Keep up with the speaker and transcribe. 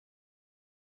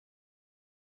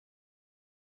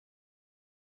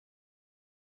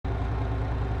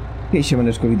Hej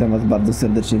siemaneczko, witam was bardzo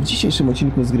serdecznie w dzisiejszym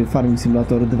odcinku z gry Farming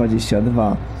Simulator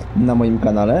 22 na moim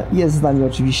kanale. Jest z nami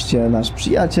oczywiście nasz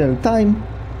przyjaciel Time.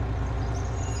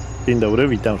 Dzień dobry,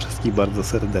 witam wszystkich bardzo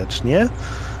serdecznie.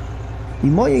 I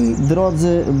moi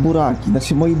drodzy buraki,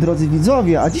 znaczy moi drodzy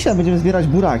widzowie, a dzisiaj będziemy zbierać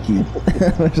buraki,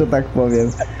 że tak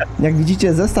powiem. Jak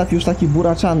widzicie, zestaw już taki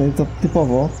buraczany, to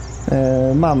typowo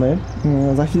mamy.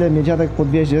 Za chwilę mnie dziadek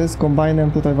podwiezie z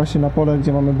kombajnem tutaj właśnie na pole,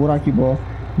 gdzie mamy buraki, bo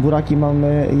buraki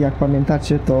mamy, jak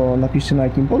pamiętacie, to napiszcie na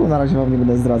jakim polu, na razie wam nie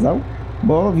będę zdradzał,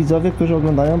 bo widzowie, którzy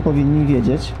oglądają, powinni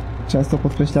wiedzieć. Często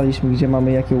podkreślaliśmy, gdzie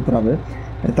mamy jakie uprawy,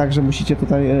 także musicie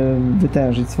tutaj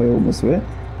wytężyć swoje umysły.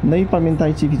 No i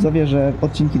pamiętajcie widzowie, że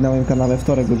odcinki na moim kanale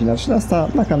wtorek godzina 13,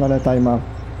 na kanale Time'a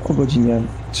o godzinie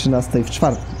 13 w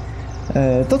czwartki.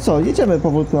 To co, jedziemy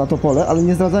powolutku na to pole, ale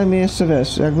nie zdradzajmy jeszcze,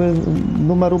 wiesz, jakby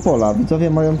numeru pola. Widzowie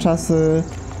mają czas,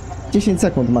 10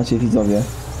 sekund macie widzowie.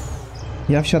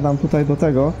 Ja wsiadam tutaj do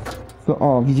tego, to,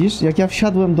 o widzisz, jak ja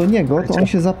wsiadłem do niego, to on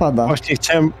się zapada. Właśnie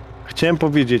chciałem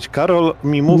powiedzieć, Karol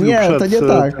mi mówił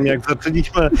tym, jak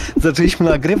zaczęliśmy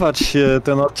nagrywać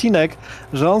ten odcinek,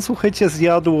 że on, słuchajcie,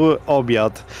 zjadł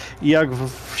obiad i jak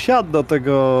wsiadł do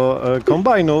tego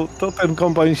kombajnu, to ten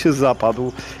kombajn się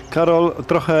zapadł. Karol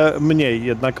trochę mniej,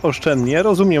 jednak oszczędnie.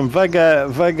 Rozumiem,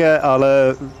 wege,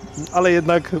 ale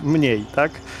jednak mniej,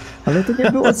 tak? Ale to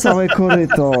nie było całe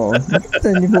koryto,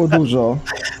 to nie było dużo.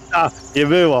 A, nie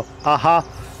było, aha.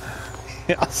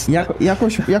 Jasne.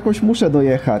 Jakoś muszę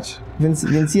dojechać, więc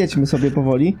jedźmy sobie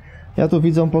powoli. Ja tu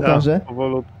widzom pokażę. Ja,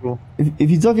 powolutku.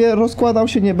 Widzowie, rozkładał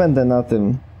się nie będę na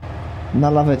tym, na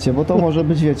lawecie, bo to może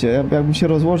być, wiecie, jakbym się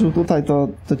rozłożył tutaj, to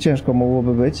ciężko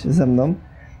mogłoby być ze mną.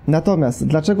 Natomiast,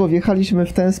 dlaczego wjechaliśmy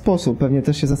w ten sposób? Pewnie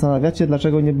też się zastanawiacie,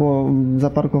 dlaczego nie było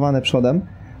zaparkowane przodem.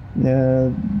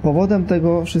 Powodem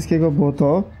tego wszystkiego było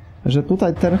to, że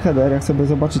tutaj ten header, jak sobie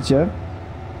zobaczycie,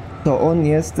 to on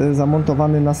jest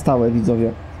zamontowany na stałe,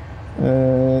 widzowie.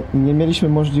 Nie mieliśmy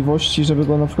możliwości, żeby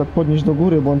go na przykład podnieść do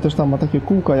góry, bo on też tam ma takie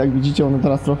kółka, jak widzicie, one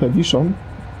teraz trochę wiszą.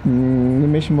 Nie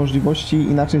mieliśmy możliwości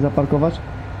inaczej zaparkować,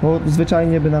 bo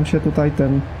zwyczajnie by nam się tutaj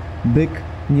ten byk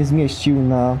nie zmieścił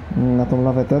na tą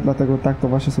lawetę, dlatego tak to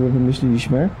właśnie sobie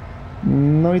wymyśliliśmy.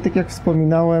 No i tak jak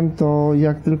wspominałem, to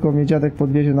jak tylko mnie dziadek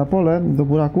podwiezie na pole do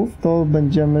buraków, to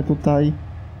będziemy tutaj,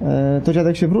 to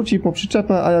dziadek się wróci po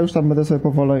przyczepę, a ja już tam będę sobie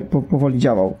powoli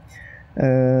działał.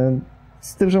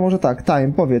 Z tym, że może tak,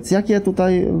 Time, powiedz, jakie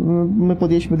tutaj my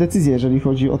podjęliśmy decyzje, jeżeli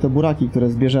chodzi o te buraki, które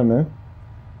zbierzemy?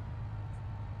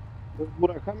 Z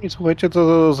burakami, słuchajcie,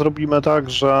 to zrobimy tak,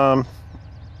 że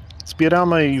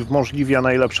zbieramy i w możliwie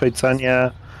najlepszej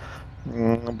cenie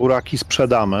buraki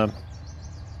sprzedamy.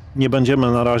 Nie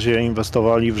będziemy na razie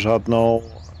inwestowali w żadną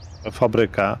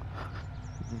fabrykę,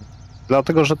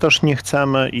 dlatego że też nie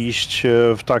chcemy iść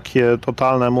w takie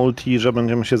totalne multi, że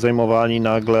będziemy się zajmowali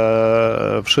nagle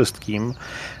wszystkim.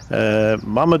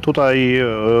 Mamy tutaj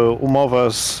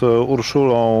umowę z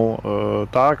Urszulą,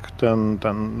 tak,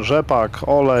 ten rzepak,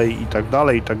 olej i tak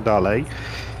dalej.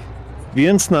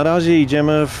 Więc na razie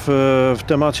idziemy w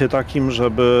temacie takim,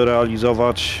 żeby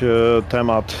realizować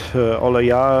temat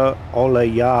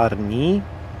olejarni,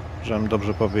 żebym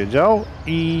dobrze powiedział,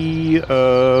 i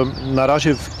na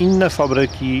razie w inne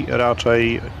fabryki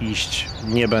raczej iść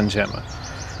nie będziemy.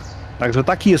 Także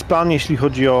taki jest plan, jeśli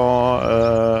chodzi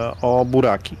o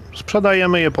buraki.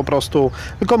 Sprzedajemy je po prostu,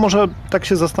 tylko może tak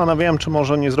się zastanawiałem, czy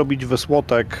może nie zrobić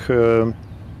wysłotek,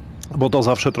 bo to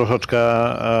zawsze troszeczkę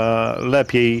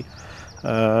lepiej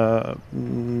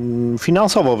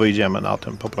finansowo wyjdziemy na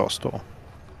tym po prostu.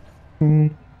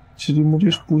 Czyli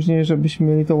mówisz później, żebyśmy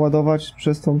mieli to ładować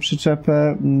przez tą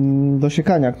przyczepę do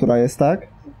siekania, która jest, tak?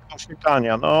 Do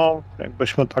siekania, no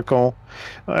jakbyśmy taką,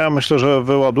 no ja myślę, że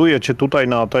wyładujecie tutaj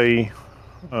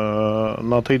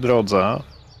na tej drodze.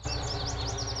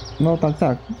 No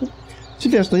tak. Czy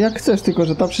wiesz, to jak chcesz, tylko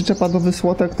że ta przyczepa do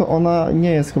wysłotek, to ona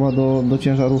nie jest chyba do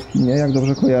ciężarówki, nie? Jak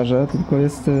dobrze kojarzę, tylko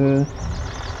jest...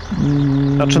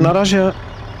 Znaczy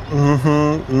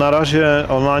na razie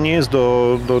ona nie jest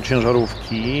do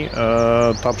ciężarówki,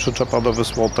 ta przyczepa do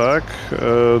wysłotek,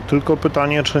 tylko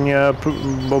pytanie, czy nie,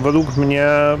 bo według mnie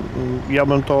ja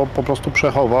bym to po prostu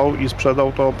przechował i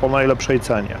sprzedał to po najlepszej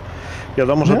cenie.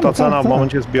 Wiadomo, że ta cena w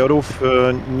momencie zbiorów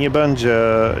nie będzie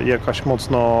jakaś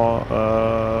mocno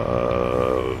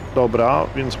dobra,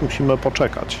 więc musimy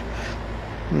poczekać.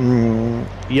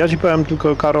 Ja ci powiem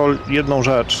tylko, Karol, jedną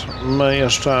rzecz. My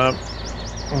jeszcze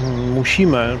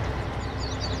musimy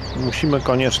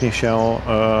koniecznie się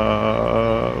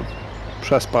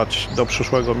przespać do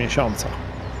przyszłego miesiąca.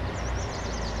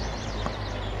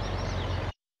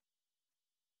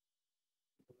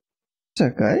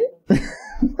 Czekaj.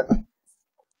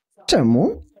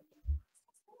 Czemu?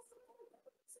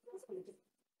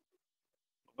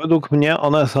 Według mnie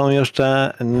one są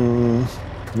jeszcze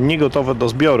nie gotowe do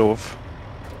zbiorów.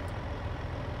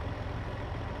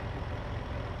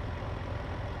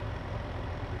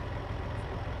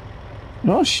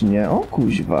 Rośnie, o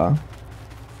kuźwa.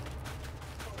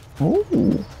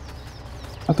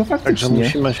 A to Także faktycznie.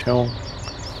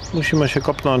 musimy się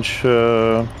kopnąć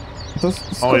To o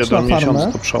skocz na 1 miesiąc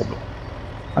farmę, do przodu.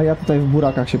 a ja tutaj w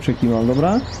burakach się przekimam,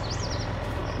 dobra?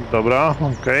 Dobra,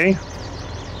 okej.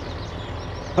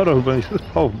 Karol będzie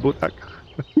spał w burakach.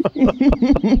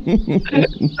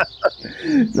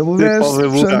 No bo wiesz, Typowy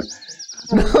burak.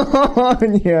 No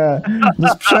nie, no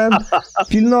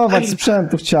pilnować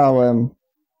sprzętu chciałem.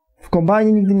 W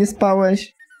kombajnie nigdy nie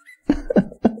spałeś?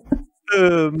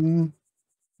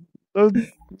 No,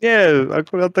 nie,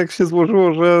 akurat tak się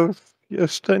złożyło, że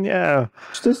jeszcze nie.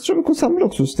 Czy to jest człowieku sam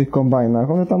luksus w tych kombajnach?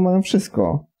 One tam mają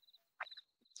wszystko.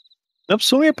 No w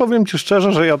sumie powiem ci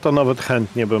szczerze, że ja to nawet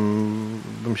chętnie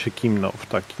bym się kimnął w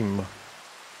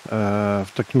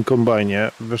takim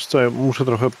kombajnie. Wiesz co, ja muszę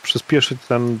trochę przyspieszyć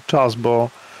ten czas, bo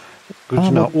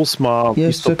godzina 8 w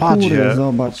listopadzie. Kury,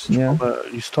 zobacz, nie?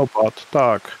 Listopad,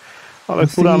 tak. Ale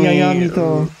z tymi kurami jajami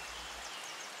to...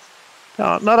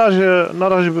 Ja, na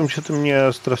razie bym się tym nie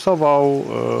stresował.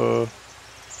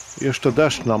 Jeszcze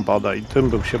deszcz nam pada i tym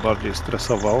bym się bardziej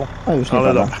stresował. A już nie ale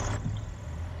pada. dobra.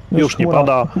 Już nie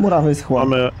pada. Chmura wyschła.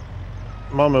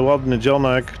 Mamy ładny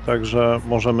dzionek, także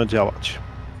możemy działać.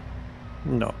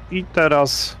 No i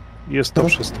teraz jest to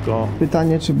wszystko.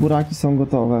 Pytanie, czy buraki są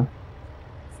gotowe?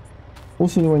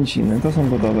 Usuń łęciny, to są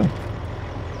gotowe.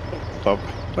 Top.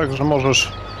 Także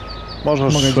możesz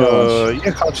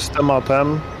jechać z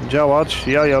tematem, działać.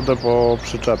 Ja jadę po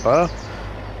przyczepę.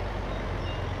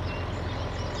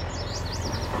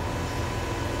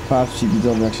 Patrzcie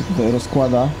widzowie, jak się tutaj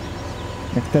rozkłada.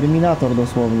 Jak Terminator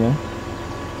dosłownie.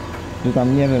 Że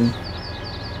tam, nie wiem...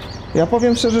 Ja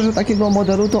powiem szczerze, że takiego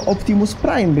modelu to Optimus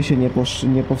Prime by się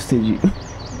nie powstydzi.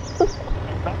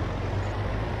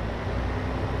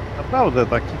 Naprawdę,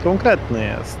 taki konkretny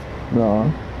jest. No.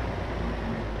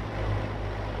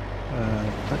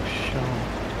 Tak się...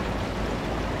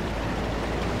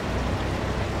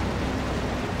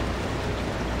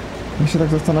 Ja się tak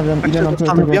zastanawiam, ile nam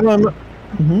tutaj tego...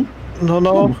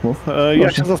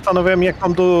 Ja się zastanawiam, jak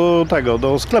mam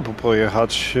do sklepu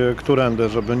pojechać, którędy,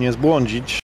 żeby nie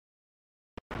zbłądzić.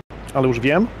 Ale już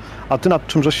wiem. A ty nad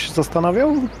czym żeś się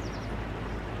zastanawiał?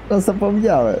 No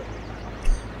zapomniałem.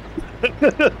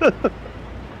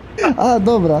 A,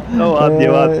 dobra. No ładnie.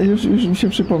 Już mi się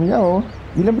przypomniało.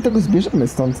 Ile my tego zbierzemy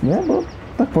stąd, nie? Bo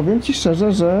tak powiem ci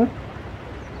szczerze, że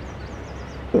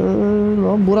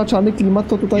no, buraczany klimat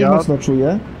to tutaj mocno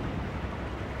czuję.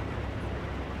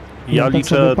 Ja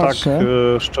liczę tak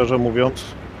szczerze mówiąc,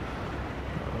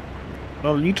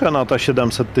 no liczę na te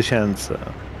 700 000.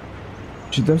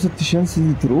 700 000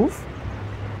 litrów?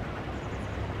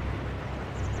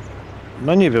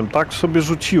 No nie wiem, tak sobie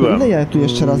rzuciłem. Ile ja tu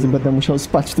jeszcze razy będę musiał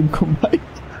spać w tym kombajnie?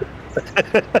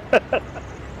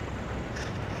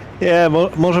 Nie,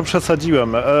 może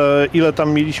przesadziłem. Ile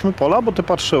tam mieliśmy pola? Bo ty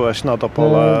patrzyłeś na to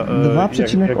pole.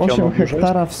 2,8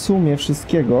 hektara w sumie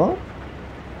wszystkiego,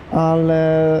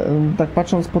 ale tak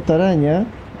patrząc po terenie,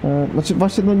 znaczy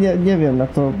właśnie no nie wiem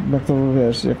jak to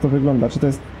wiesz, jak to wygląda, czy to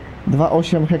jest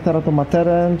 2,8 hektara to ma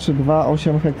teren, czy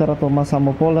 2,8 hektara to ma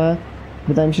samo pole.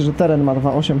 Wydaje mi się, że teren ma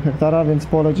 2,8 hektara, więc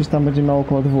pole gdzieś tam będzie miało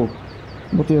około 2.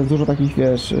 Bo tu jest dużo takich,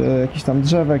 wiesz, jakichś tam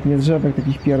drzewek, nie drzewek,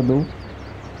 takich pierdół.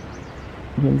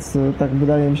 Więc tak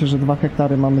wydaje mi się, że 2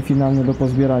 hektary mamy finalnie do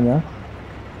pozbierania.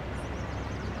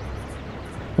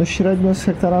 No średnio z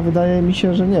hektara wydaje mi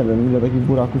się, że nie wiem ile takich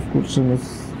buraków kurczy, no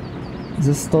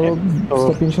ze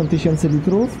 150 000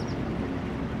 litrów?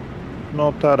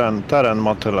 No teren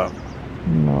ma tyle.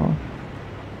 No.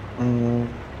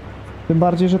 Tym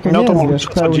bardziej, że to nie to jest, wiesz,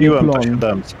 pełny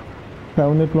plon.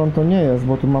 Pełny plon to nie jest,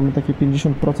 bo tu mamy takie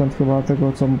 50% chyba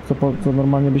tego, co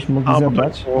normalnie byśmy mogli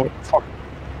zebrać.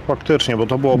 Faktycznie, bo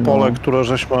to było pole, które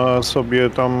żeśmy sobie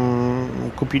tam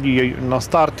kupili na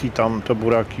start i tam te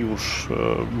buraki już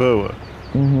były.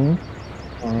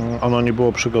 Ono nie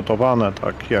było przygotowane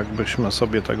tak, jakbyśmy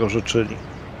sobie tego życzyli.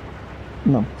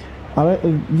 No, ale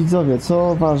widzowie,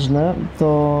 co ważne,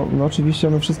 to no, oczywiście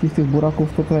my wszystkich tych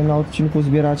buraków tutaj na odcinku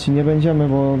zbierać nie będziemy,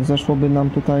 bo zeszłoby nam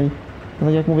tutaj, no,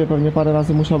 tak jak mówię, pewnie parę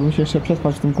razy musiałbym się jeszcze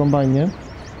przespać w tym kombajnie,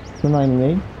 co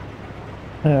najmniej.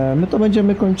 My to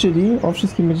będziemy kończyli, o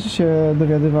wszystkim będziecie się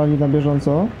dowiadywali na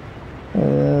bieżąco.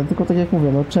 Tylko tak jak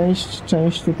mówię, no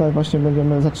część tutaj właśnie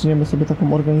zaczniemy sobie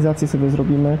taką organizację sobie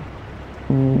zrobimy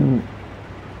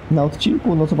na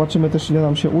odcinku, no zobaczymy też ile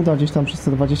nam się uda gdzieś tam przez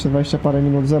te 20 parę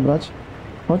minut zebrać.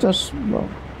 Chociaż no,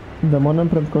 Demonem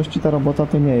prędkości ta robota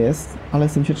to nie jest, ale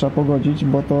z tym się trzeba pogodzić,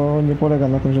 bo to nie polega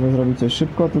na tym, żeby zrobić coś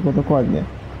szybko, tylko dokładnie.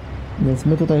 Więc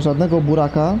my tutaj żadnego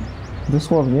buraka,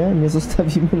 dosłownie, nie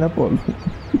zostawimy na polu.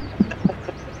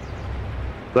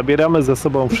 Zabieramy ze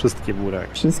sobą wszystkie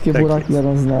buraki. Wszystkie Tak buraki jest.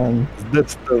 jadą z nami.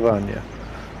 Zdecydowanie.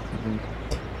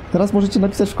 Teraz możecie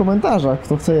napisać w komentarzach,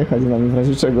 kto chce jechać z nami, w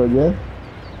razie czego, nie?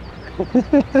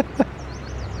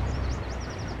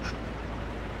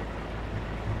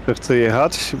 Kto chce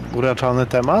jechać? Buraczany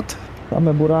temat?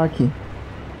 Same buraki.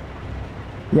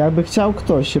 Jakby chciał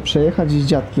ktoś się przejechać z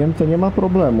dziadkiem, to nie ma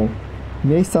problemu.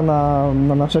 Miejsca na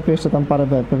naczepie jeszcze tam parę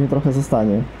pewnie trochę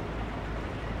zostanie.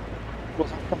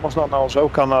 Można na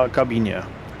orzełka na kabinie.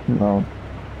 No.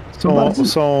 Bardziej...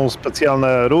 Są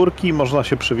specjalne rurki, można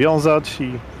się przywiązać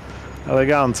i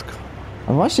elegancko.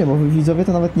 A właśnie, bo wy widzowie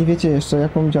to nawet nie wiecie jeszcze,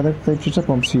 jaką dziadek tutaj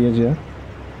przyczepą przyjedzie.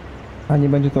 A nie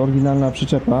będzie to oryginalna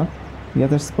przyczepa. Ja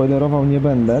też spoilerował nie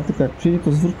będę, tylko jak przyjdzie,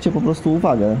 to zwróćcie po prostu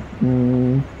uwagę,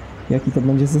 jaki to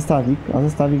będzie zestawik, a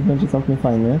zestawik będzie całkiem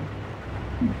fajny.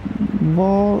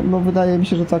 Bo no, wydaje mi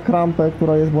się, że ta krampę,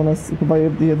 która jest, bo ona jest chyba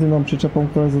jedyną przyczepą,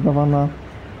 która jest dodawana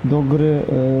do gry,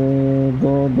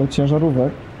 do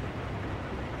ciężarówek.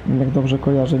 Jak dobrze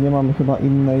kojarzę, nie mamy chyba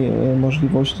innej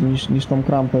możliwości niż tą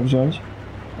krampę wziąć.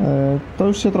 To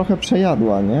już się trochę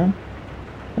przejadła, nie?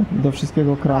 Do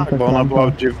wszystkiego krampę, bo ona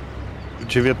była w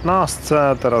 19,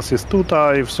 teraz jest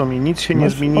tutaj, w sumie nic się nie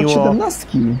zmieniło. Od 17.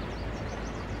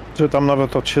 Czy tam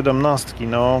nawet od 17,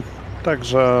 no.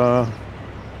 Także...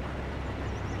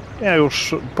 Nie,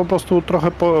 już po prostu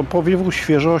trochę powiewu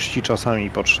świeżości czasami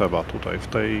potrzeba tutaj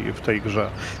w tej grze.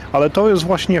 Ale to jest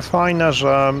właśnie fajne,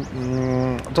 że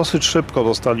dosyć szybko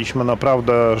dostaliśmy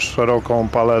naprawdę szeroką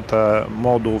paletę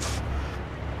modów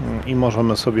i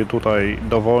możemy sobie tutaj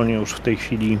dowolnie już w tej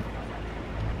chwili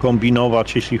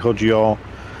kombinować, jeśli chodzi o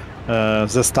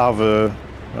zestawy,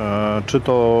 czy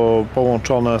to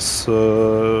połączone z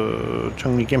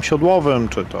ciągnikiem siodłowym,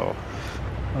 czy to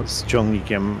z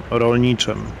ciągnikiem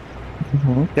rolniczym.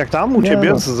 Jak tam u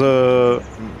ciebie?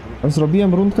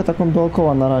 Zrobiłem rundkę taką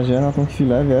dookoła na razie, na tą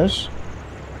chwilę, wiesz.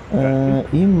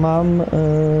 I mam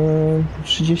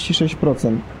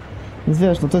 36%. Więc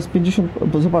wiesz, no to jest 50%,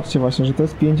 bo zobaczcie właśnie, że to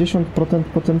jest 50%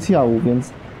 potencjału,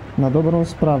 więc na dobrą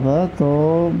sprawę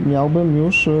to miałbym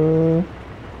już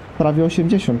prawie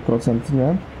 80%,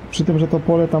 nie? Przy tym, że to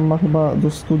pole tam ma chyba do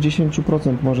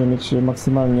 110% może mieć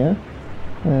maksymalnie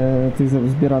tych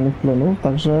zbieranych plonów,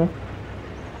 także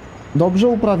dobrze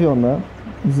uprawione,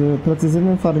 z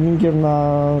precyzyjnym farmingiem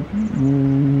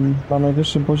na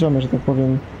najwyższym poziomie, że tak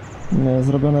powiem,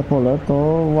 zrobione pole, to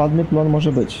ładny plon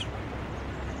może być.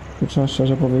 Tu trzeba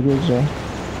szczerze powiedzieć, że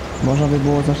można by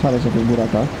było zaszaleć na tych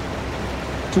burakach.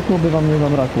 Cukru by wam nie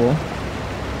zabrakło.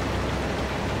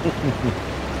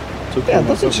 Nie,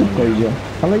 dosyć szybko idzie.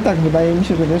 Ale i tak wydaje mi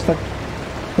się, że wiesz, tak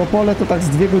to pole to tak z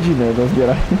 2 godziny do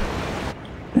zbierania.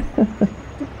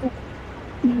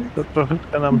 To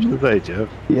troszeczkę nam się zejdzie.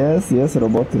 Jest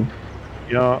roboty.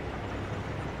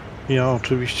 Ja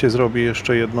oczywiście zrobię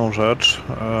jeszcze jedną rzecz.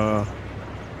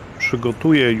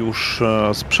 Przygotuję już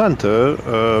sprzęty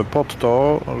pod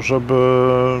to, żeby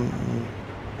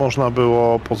można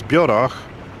było po zbiorach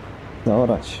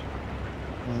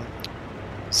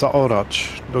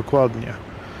zaorać, dokładnie.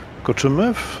 Tylko czy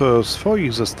my w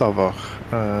swoich zestawach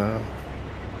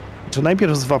czy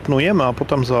najpierw zwapnujemy, a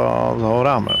potem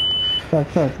zaoramy? Tak.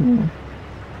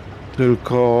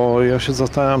 Tylko ja się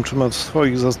zastanawiam, czy my w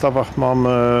swoich zestawach mamy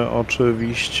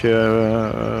oczywiście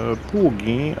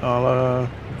pługi, ale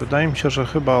wydaje mi się, że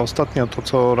chyba ostatnio to,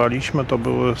 co oraliśmy, to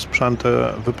były sprzęty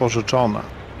wypożyczone.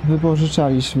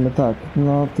 Wypożyczaliśmy, tak.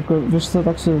 No tylko wiesz co,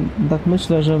 tak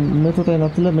myślę, że my tutaj na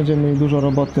tyle będziemy mieli dużo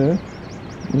roboty,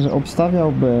 że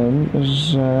obstawiałbym,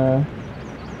 że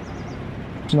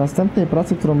przy następnej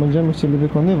pracy, którą będziemy chcieli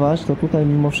wykonywać, to tutaj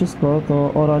mimo wszystko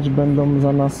to orać będą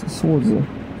za nas słudzy.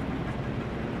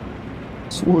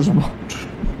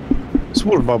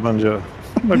 Służba będzie,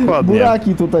 dokładnie.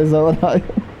 Buraki tutaj zaorają.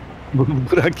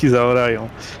 Buraki zaorają.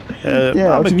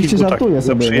 Nie, oczywiście żartuję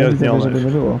sobie, żeby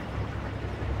nie było.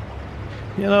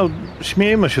 Nie no,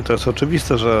 śmiejmy się, to jest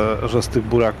oczywiste, że z tych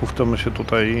buraków to my się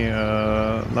tutaj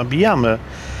nabijamy.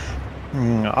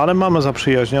 Ale mamy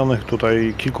zaprzyjaźnionych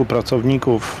tutaj kilku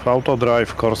pracowników,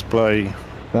 Autodrive, Courseplay.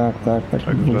 Tak,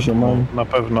 także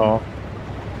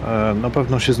na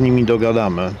pewno się z nimi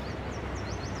dogadamy.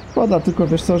 Szkoda, tylko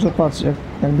wiesz co, że patrz,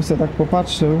 jakby sobie tak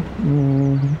popatrzył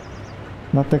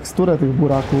na teksturę tych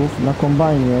buraków, na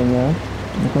kombajnie, nie?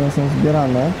 Jak one są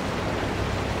zbierane,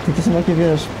 to są takie,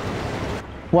 wiesz,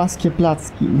 płaskie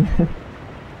placki.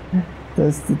 To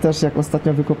jest też, jak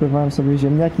ostatnio wykopywałem sobie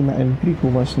ziemniaki na ELMCREEKu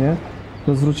właśnie,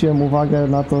 to zwróciłem uwagę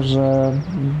na to, że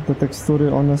te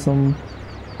tekstury, one są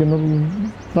takie, no,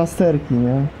 plasterki,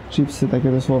 nie? Chipsy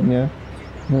takie dosłownie.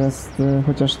 Natomiast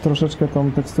chociaż troszeczkę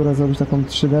tą teksturę zrobić taką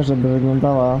 3D, żeby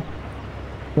wyglądała,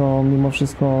 to mimo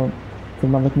wszystko to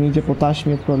nawet nie idzie po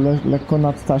taśmie, tylko lekko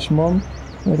nad taśmą.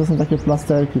 No i to są takie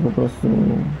plasterki po prostu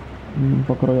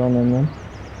pokrojone, nie?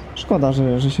 Szkoda,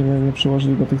 że się nie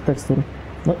przyłożyli do tych tekstur.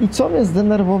 No i co mnie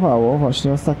zdenerwowało,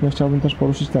 właśnie ostatnio chciałbym też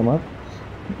poruszyć temat,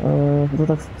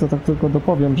 to tak tylko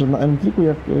dopowiem, że na ELMCREEKu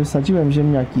jak sadziłem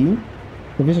ziemniaki,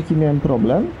 to wiesz jaki miałem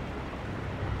problem?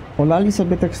 Olali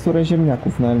sobie teksturę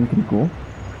ziemniaków na ELMCREEKu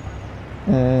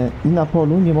i na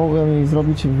polu nie mogłem jej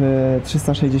zrobić w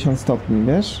 360 stopni,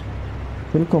 wiesz?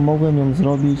 Tylko mogłem ją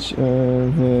zrobić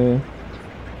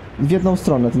w jedną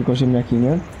stronę tylko ziemniaki,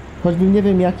 nie? Choćbym nie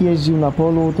wiem jak jeździł na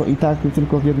polu, to i tak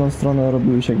tylko w jedną stronę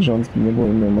robiły się grządki, nie było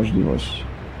innej możliwości.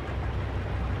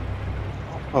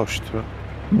 Oś ty.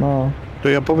 No. To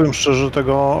ja powiem szczerze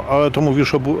tego, ale to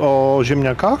mówisz o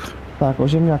ziemniakach? Tak, o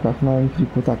ziemniakach na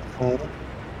ELMCREEKu, tak.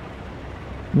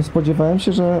 No spodziewałem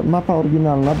się, że mapa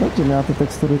oryginalna będzie miała te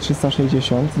tekstury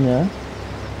 360, nie?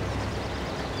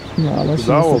 No ale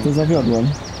się niestety zawiodłem.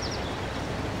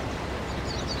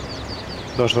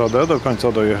 Dasz radę do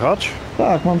końca dojechać?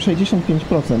 Tak, mam 65%,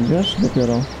 wiesz,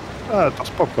 dopiero. To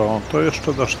spoko, to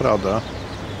jeszcze dasz radę.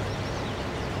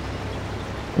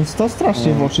 Więc to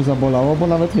strasznie w oczy zabolało, bo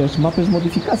nawet, wiesz, mapy z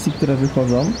modyfikacji, które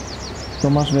wychodzą, to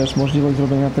masz, wiesz, możliwość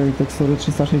zrobienia tej tekstury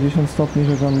 360 stopni,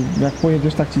 że tam jak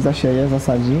pojedziesz, tak ci zasieje,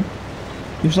 zasadzi.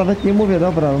 Już nawet nie mówię,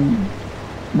 dobra,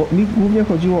 bo mi głównie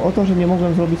chodziło o to, że nie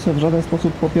mogłem zrobić sobie w żaden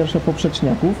sposób po pierwsze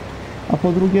poprzeczniaków, a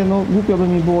po drugie, no głupio by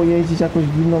mi było jeździć jakoś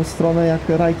w inną stronę,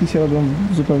 jak rajki się robią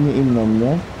zupełnie inną,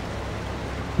 nie?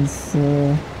 Więc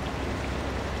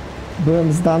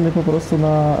byłem zdany po prostu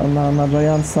na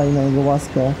Giantsa i na jego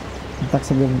łaskę. Tak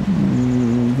sobie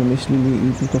wymyślili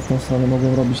i tylko w tą stronę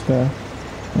mogłem robić te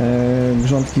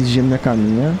grządki z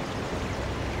ziemniakami, nie?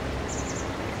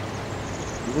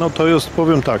 No to jest,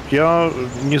 powiem tak, ja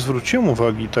nie zwróciłem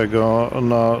uwagi tego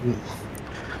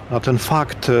na ten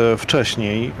fakt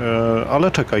wcześniej,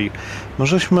 ale czekaj,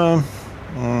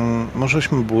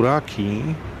 możeśmy buraki,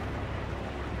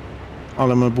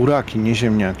 ale my buraki, nie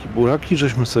ziemniaki. Buraki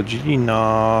żeśmy sadzili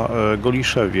na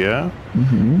Goliszewie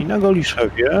i na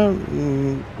Goliszewie,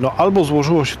 no albo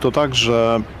złożyło się to tak,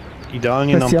 że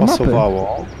idealnie nam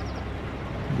pasowało,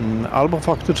 albo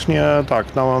faktycznie tak,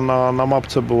 na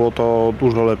mapce było to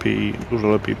dużo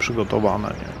lepiej przygotowane,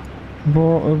 nie?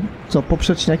 Bo co,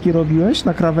 poprzeczniaki robiłeś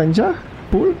na krawędziach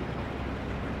pól?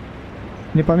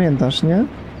 Nie pamiętasz, nie?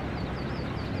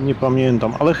 Nie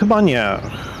pamiętam, ale chyba nie.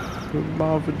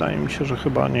 Chyba, wydaje mi się, że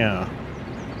chyba nie.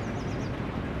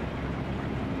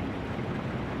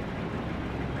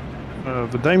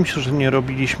 Wydaje mi się, że nie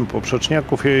robiliśmy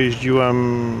poprzeczniaków. Ja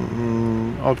jeździłem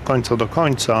od końca do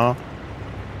końca.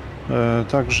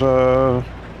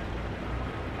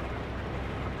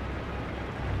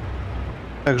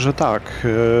 Także tak,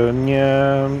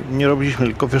 nie robiliśmy,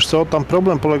 tylko wiesz co, tam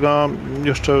problem polega,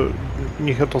 jeszcze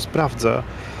niech ja to sprawdzę,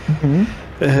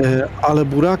 ale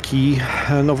buraki,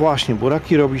 no właśnie,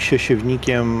 buraki robi się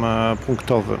siewnikiem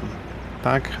punktowym,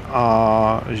 tak,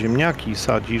 a ziemniaki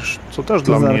sadzisz, co też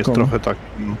dla mnie jest trochę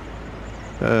takim,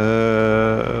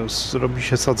 robi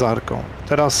się sadzarką.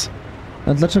 Teraz...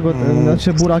 A dlaczego,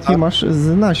 znaczy buraki masz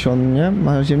z nasion, nie?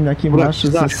 A ziemniaki masz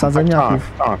z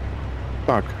sadzeniaków.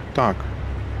 Tak.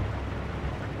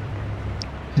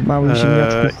 Małych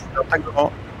ziemniaczków.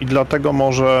 I dlatego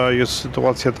może jest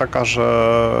sytuacja taka,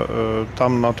 że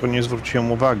tam na to nie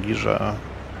zwróciłem uwagi,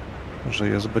 że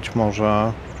jest być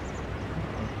może...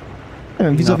 Nie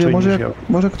wiem, widzowie,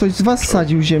 może ktoś z was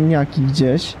sadził ziemniaki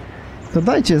gdzieś, to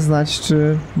dajcie znać,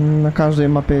 czy na każdej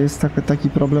mapie jest taki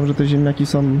problem, że te ziemniaki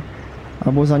są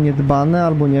albo zaniedbane,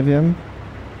 albo nie wiem,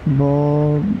 bo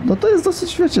no to jest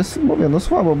dosyć, wiecie, mówię, no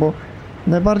słabo, bo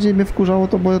najbardziej mnie wkurzało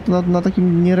to, bo na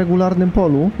takim nieregularnym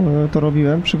polu to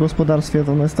robiłem, przy gospodarstwie,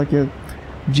 to ono jest takie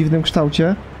w dziwnym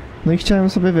kształcie, no i chciałem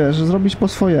sobie, wiesz, zrobić po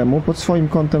swojemu, pod swoim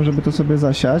kątem, żeby to sobie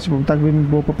zasiać, bo tak by mi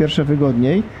było po pierwsze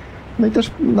wygodniej, no i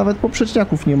też nawet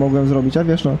poprzeczniaków nie mogłem zrobić, a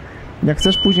wiesz, no, jak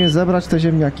chcesz później zebrać te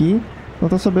ziemniaki, no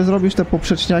to sobie zrobisz te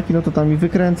poprzeczniaki, no to tam i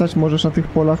wykręcać możesz na tych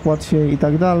polach łatwiej i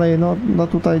tak dalej, no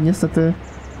tutaj niestety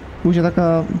później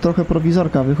taka trochę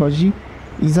prowizorka wychodzi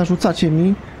i zarzucacie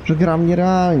mi, że gram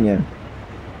nierealnie.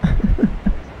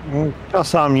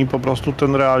 Czasami po prostu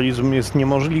ten realizm jest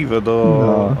niemożliwy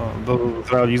do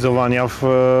zrealizowania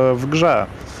w grze,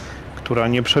 która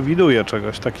nie przewiduje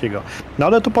czegoś takiego. No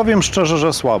ale to powiem szczerze,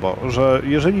 że słabo, że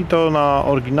jeżeli to na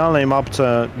oryginalnej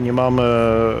mapce nie mamy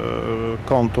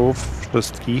kątów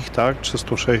wszystkich, tak,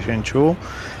 360,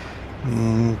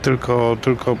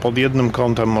 tylko pod jednym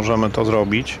kątem możemy to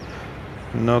zrobić,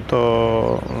 no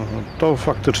to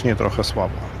faktycznie trochę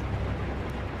słabo.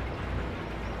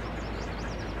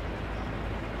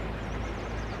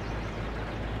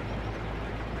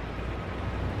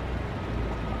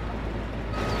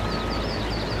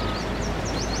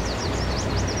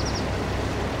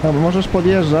 No, możesz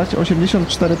podjeżdżać,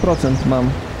 84% mam.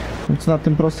 Więc na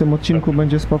tym prostym odcinku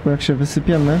będzie spoko, jak się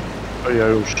wysypiemy. To ja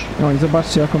już. No i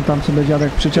zobaczcie, jaką tam sobie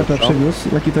dziadek przyczepę przywiózł.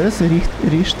 Jaki to jest?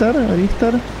 Richter?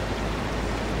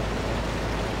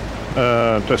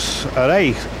 To jest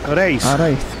Reis. A,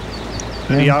 Reicht.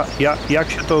 Jak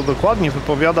się to dokładnie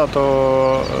wypowiada,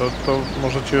 to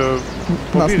możecie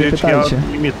Nas nie powiedzieć. pytajcie.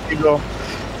 Ja niemieckiego,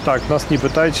 tak, nas nie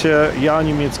pytajcie, ja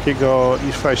niemieckiego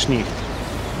ich weiß nicht.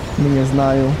 Mnie nie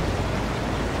znają.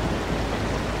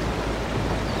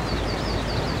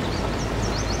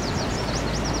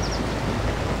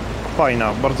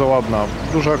 Fajna, bardzo ładna.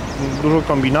 Dużo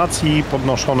kombinacji,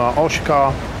 podnoszona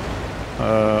ośka.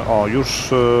 Już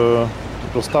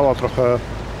dostała trochę...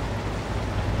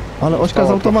 Ale ośka z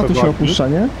automatu się opuszcza,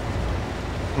 nie?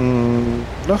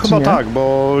 No chyba tak,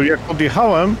 bo jak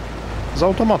podjechałem z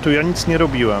automatu, ja nic nie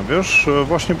robiłem, wiesz?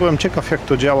 Właśnie byłem ciekaw, jak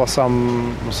to działa sam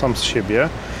z siebie,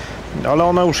 ale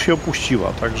ona już się opuściła,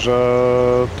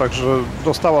 także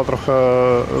dostała trochę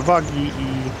wagi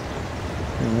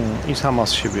i sama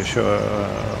z siebie się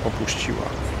opuściła.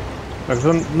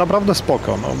 Także naprawdę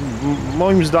spoko. No,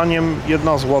 moim zdaniem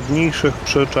jedna z ładniejszych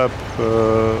przyczep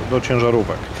do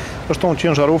ciężarówek. Zresztą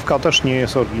ciężarówka też nie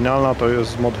jest oryginalna, to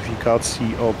jest z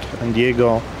modyfikacji od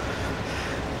Andiego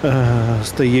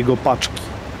z tej jego paczki.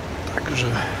 Także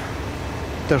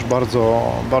też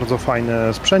bardzo, bardzo fajny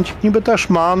sprzęcik. Niby też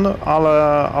MAN,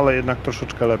 ale jednak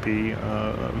troszeczkę lepiej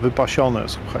wypasiony,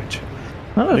 słuchajcie.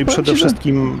 No i przede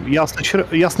wszystkim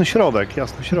jasny środek,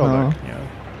 no. Nie?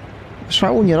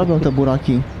 Szału nie robią te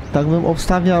buraki. Tak bym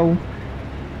obstawiał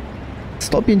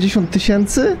 150 000?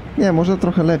 Nie, może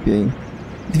trochę lepiej.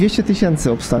 200 000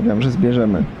 obstawiam, że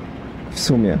zbierzemy. W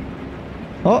sumie.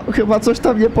 O, chyba coś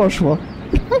tam nie poszło.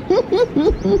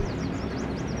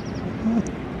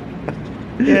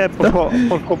 Nie,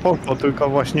 poszło, tylko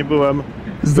właśnie byłem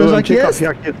Zderzak ciekaw, jest?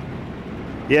 Jak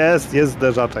jest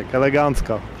zderzaczek,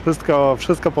 elegancko.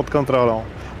 Wszystko pod kontrolą.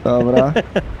 Dobra.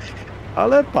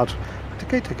 Ale patrz,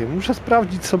 czekaj, muszę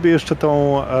sprawdzić sobie jeszcze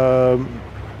tą...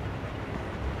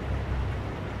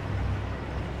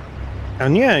 A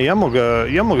nie,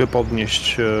 ja mogę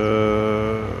podnieść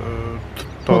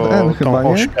pod N chyba,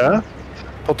 tą ośkę. Nie?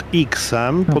 Pod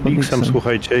X-em, pod X-em,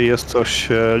 słuchajcie, jest coś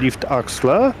lift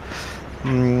axle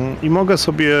i mogę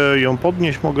sobie ją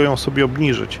podnieść, mogę ją sobie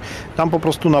obniżyć. Tam po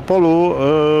prostu na polu,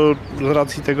 z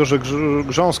racji tego, że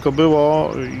grząsko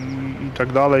było i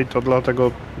tak dalej, to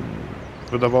dlatego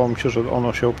wydawało mi się, że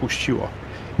ono się opuściło.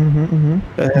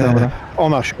 Dobra.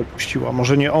 Ona się opuściła,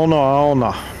 może nie ono, a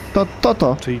ona.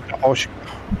 To. Czyli ta ośka.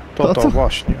 To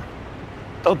właśnie.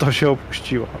 To się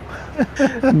opuściło.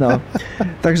 No.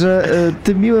 Także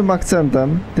tym miłym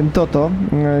akcentem, tym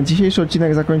dzisiejszy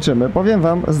odcinek zakończymy. Powiem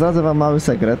wam, zdradzę wam mały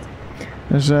sekret,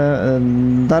 że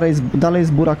dalej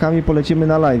z burakami polecimy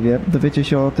na live'ie. Dowiecie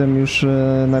się o tym już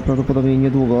najprawdopodobniej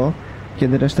niedługo,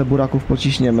 kiedy resztę buraków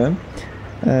pociśniemy.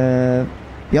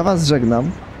 Ja was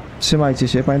żegnam. Trzymajcie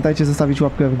się. Pamiętajcie zostawić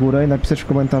łapkę w górę i napisać w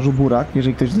komentarzu burak,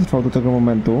 jeżeli ktoś dotrwał do tego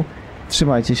momentu.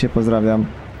 Trzymajcie się, pozdrawiam.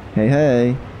 Hej,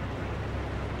 hej.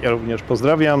 Ja również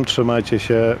pozdrawiam, trzymajcie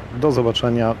się, do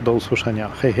zobaczenia, do usłyszenia.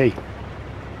 Hej, hej.